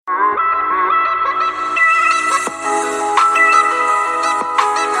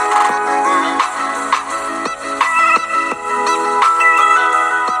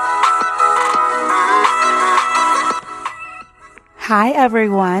Hi,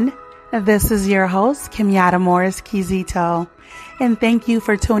 everyone. This is your host, Kimyata Morris Kizito, and thank you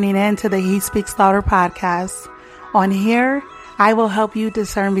for tuning in to the He Speaks Louder podcast. On here, I will help you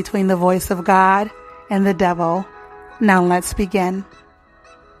discern between the voice of God and the devil. Now let's begin.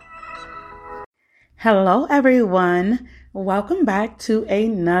 Hello, everyone. Welcome back to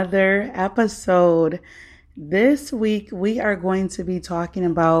another episode. This week, we are going to be talking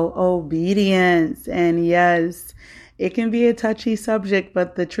about obedience. And yes, it can be a touchy subject,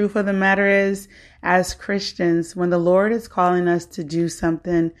 but the truth of the matter is, as Christians, when the Lord is calling us to do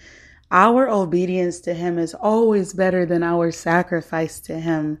something, our obedience to Him is always better than our sacrifice to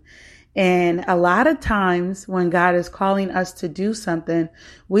Him. And a lot of times when God is calling us to do something,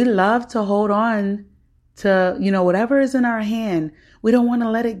 we love to hold on to, whatever is in our hand. We don't want to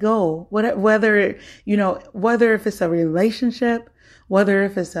let it go. Whether if it's a relationship, whether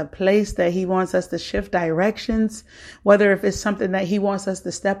if it's a place that He wants us to shift directions, whether if it's something that He wants us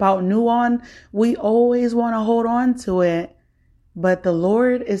to step out new on, we always want to hold on to it. But the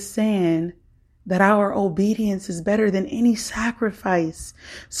Lord is saying that our obedience is better than any sacrifice.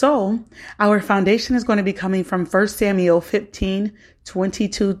 So our foundation is going to be coming from 1 Samuel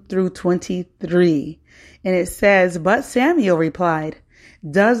 15:22 through 23. And it says, "But Samuel replied,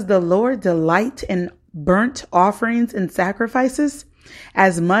 'Does the Lord delight in burnt offerings and sacrifices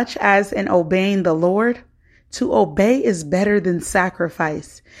as much as in obeying the Lord? To obey is better than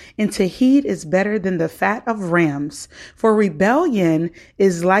sacrifice, and to heed is better than the fat of rams. For rebellion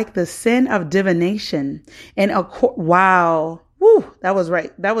is like the sin of divination.'" And wow. Woo, that was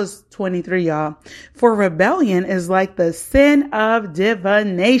right. That was 23, y'all. "For rebellion is like the sin of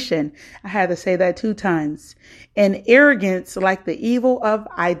divination." I had to say that 2 times. "And arrogance like the evil of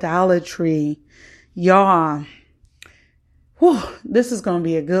idolatry." Y'all, whew, this is going to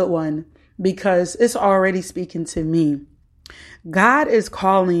be a good one because it's already speaking to me. God is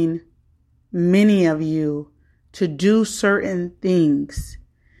calling many of you to do certain things.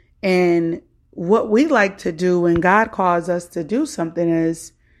 And what we like to do when God calls us to do something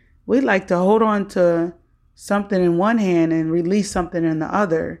is we like to hold on to something in one hand and release something in the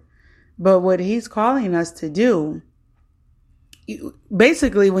other. But what He's calling us to do,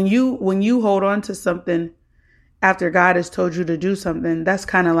 basically, when you hold on to something after God has told you to do something, that's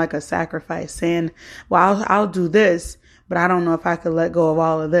kind of like a sacrifice, saying, well, I'll do this, but I don't know if I could let go of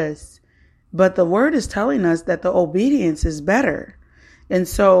all of this. But the Word is telling us that the obedience is better. And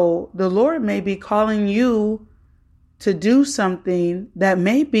so the Lord may be calling you to do something that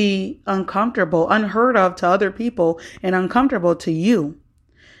may be uncomfortable, unheard of to other people, and uncomfortable to you.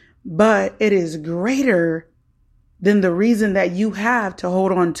 But it is greater than the reason that you have to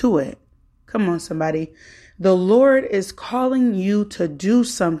hold on to it. Come on, somebody. The Lord is calling you to do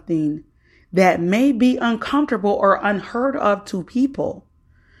something that may be uncomfortable or unheard of to people,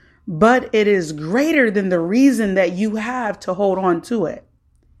 but it is greater than the reason that you have to hold on to it.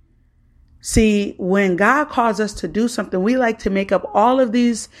 See, when God calls us to do something, we like to make up all of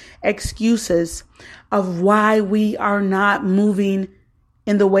these excuses of why we are not moving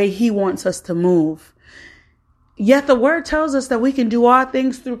in the way He wants us to move. Yet the Word tells us that we can do all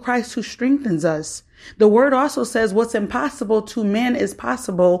things through Christ who strengthens us. The Word also says what's impossible to men is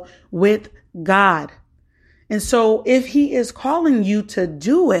possible with God. And so if He is calling you to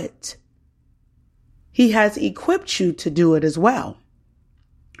do it, He has equipped you to do it as well.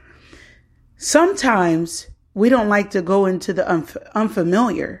 Sometimes we don't like to go into the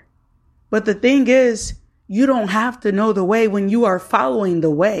unfamiliar. But the thing is, you don't have to know the way when you are following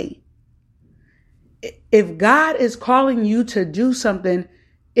the way. If God is calling you to do something,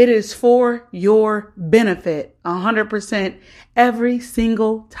 it is for your benefit, 100% every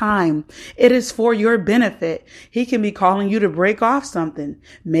single time. It is for your benefit. He can be calling you to break off something.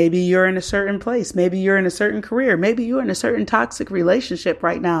 Maybe you're in a certain place. Maybe you're in a certain career. Maybe you're in a certain toxic relationship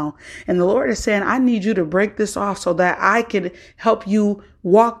right now. And the Lord is saying, I need you to break this off so that I can help you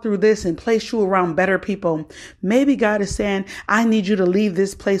walk through this and place you around better people. Maybe God is saying, I need you to leave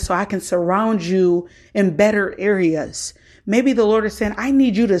this place so I can surround you in better areas. Maybe the Lord is saying, I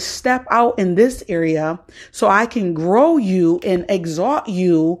need you to step out in this area so I can grow you and exalt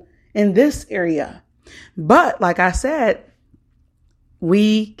you in this area. But like I said,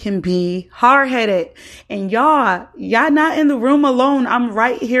 we can be hard-headed. And y'all not in the room alone. I'm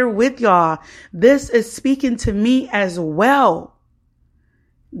right here with y'all. This is speaking to me as well.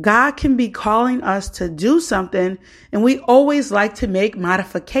 God can be calling us to do something, and we always like to make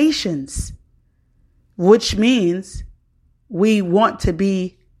modifications, which means we want to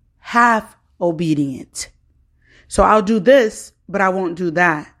be half obedient. So I'll do this, but I won't do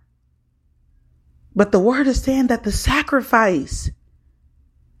that. But the Word is saying that the sacrifice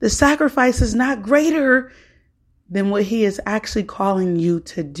The sacrifice is not greater than what he is actually calling you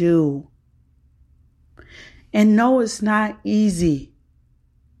to do. And no, it's not easy,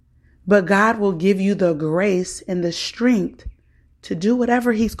 but God will give you the grace and the strength to do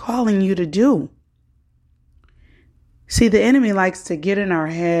whatever he's calling you to do. See, the enemy likes to get in our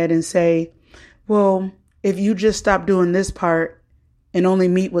head and say, well, if you just stop doing this part and only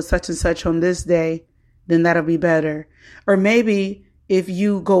meet with such and such on this day, then that'll be better. Or maybe if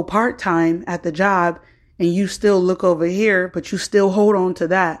you go part-time at the job and you still look over here, but you still hold on to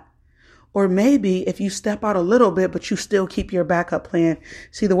that. Or maybe if you step out a little bit, but you still keep your backup plan.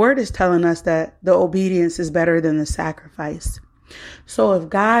 See, the word is telling us that the obedience is better than the sacrifice. So if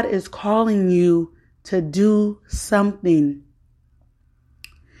God is calling you to do something,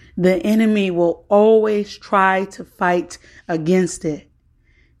 the enemy will always try to fight against it.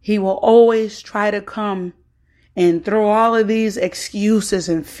 He will always try to come and throw all of these excuses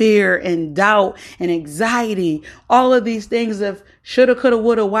and fear and doubt and anxiety, all of these things of shoulda, coulda,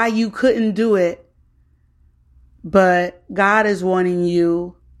 woulda, why you couldn't do it. But God is wanting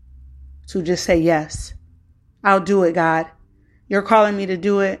you to just say, yes, I'll do it, God. You're calling me to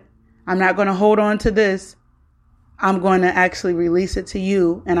do it. I'm not going to hold on to this. I'm going to actually release it to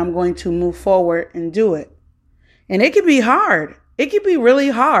you, and I'm going to move forward and do it. And it can be hard. It can be really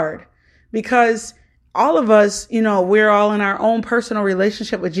hard because all of us, we're all in our own personal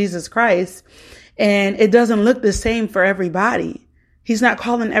relationship with Jesus Christ, and it doesn't look the same for everybody. He's not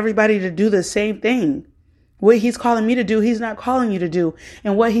calling everybody to do the same thing. What he's calling me to do, he's not calling you to do.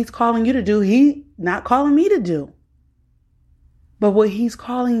 And what he's calling you to do, he's not calling me to do. But what he's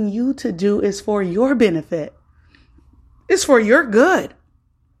calling you to do is for your benefit. It's for your good.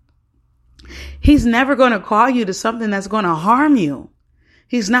 He's never going to call you to something that's going to harm you.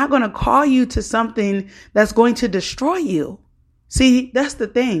 He's not going to call you to something that's going to destroy you. See, that's the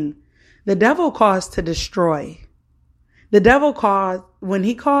thing. The devil calls to destroy. The devil calls, when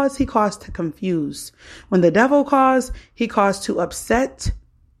he calls to confuse. When the devil calls, he calls to upset.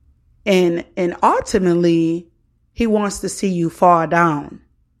 And ultimately, he wants to see you fall down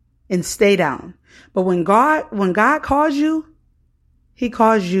and stay down. But when God calls you, he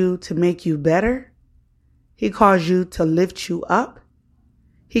calls you to make you better. He calls you to lift you up.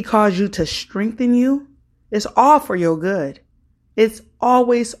 He calls you to strengthen you. It's all for your good. It's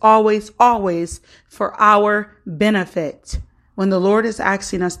always, always, always for our benefit. When the Lord is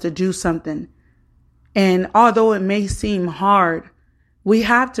asking us to do something, and although it may seem hard, we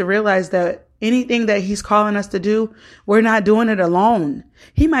have to realize that anything that he's calling us to do, we're not doing it alone.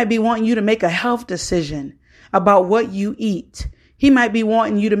 He might be wanting you to make a health decision about what you eat. He might be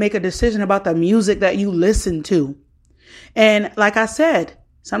wanting you to make a decision about the music that you listen to. And like I said,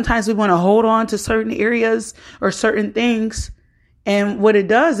 sometimes we want to hold on to certain areas or certain things. And what it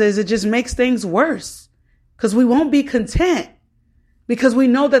does is it just makes things worse because we won't be content because we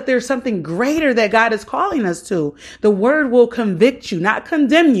know that there's something greater that God is calling us to. The word will convict you, not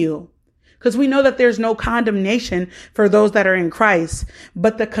condemn you. Because we know that there's no condemnation for those that are in Christ,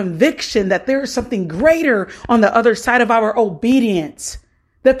 but the conviction that there is something greater on the other side of our obedience,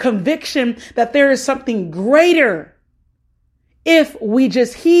 the conviction that there is something greater if we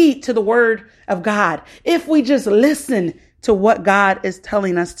just heed to the word of God, if we just listen to what God is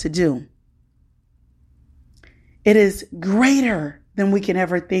telling us to do. It is greater than we can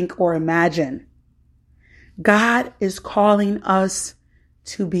ever think or imagine. God is calling us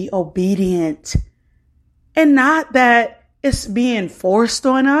to be obedient, and not that it's being forced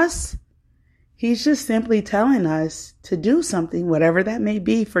on us. He's just simply telling us to do something, whatever that may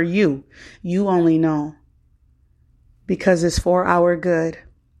be for you. You only know, because it's for our good.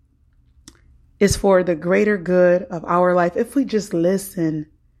 It's for the greater good of our life. If we just listen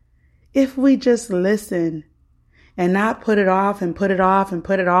and not put it off and put it off and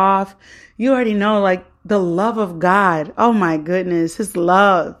put it off, you already know, like, the love of God. Oh my goodness, his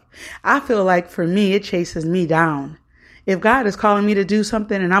love. I feel like for me, it chases me down. If God is calling me to do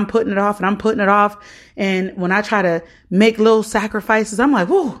something and I'm putting it off and I'm putting it off, and when I try to make little sacrifices, I'm like,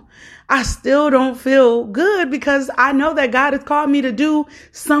 whoa, I still don't feel good because I know that God has called me to do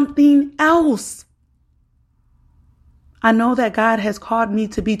something else. I know that God has called me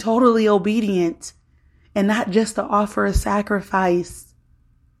to be totally obedient and not just to offer a sacrifice.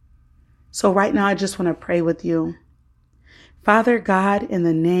 So right now, I just want to pray with you. Father God, in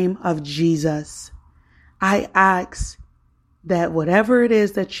the name of Jesus, I ask that whatever it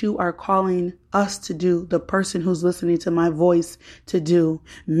is that you are calling us to do, the person who's listening to my voice to do,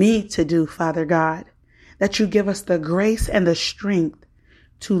 me to do, Father God, that you give us the grace and the strength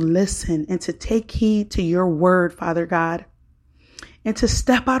to listen and to take heed to your word, Father God. and to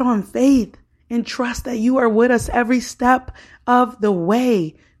step out on faith and trust that you are with us every step of the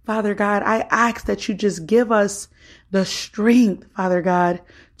way. Father God, I ask that you just give us the strength, Father God,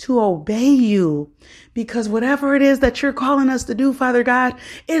 to obey you, because whatever it is that you're calling us to do, Father God,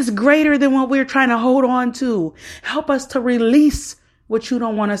 is greater than what we're trying to hold on to. Help us to release what you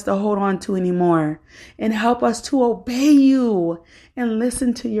don't want us to hold on to anymore, and help us to obey you and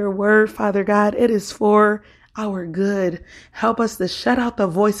listen to your word, Father God. It is for our good. Help us to shut out the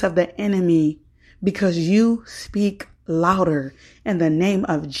voice of the enemy, because you speak louder in the name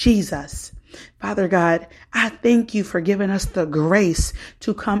of Jesus. Father God, I thank you for giving us the grace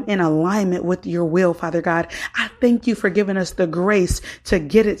to come in alignment with your will, Father God. I thank you for giving us the grace to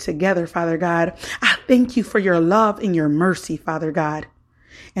get it together, Father God. I thank you for your love and your mercy, Father God.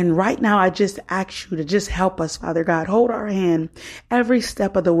 And right now, I just ask you to just help us, Father God. Hold our hand every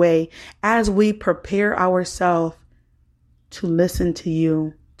step of the way as we prepare ourselves to listen to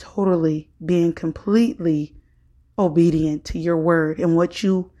you, totally being completely obedient to your word and what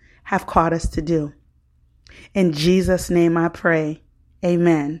you have called us to do. In Jesus' name I pray.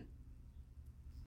 Amen.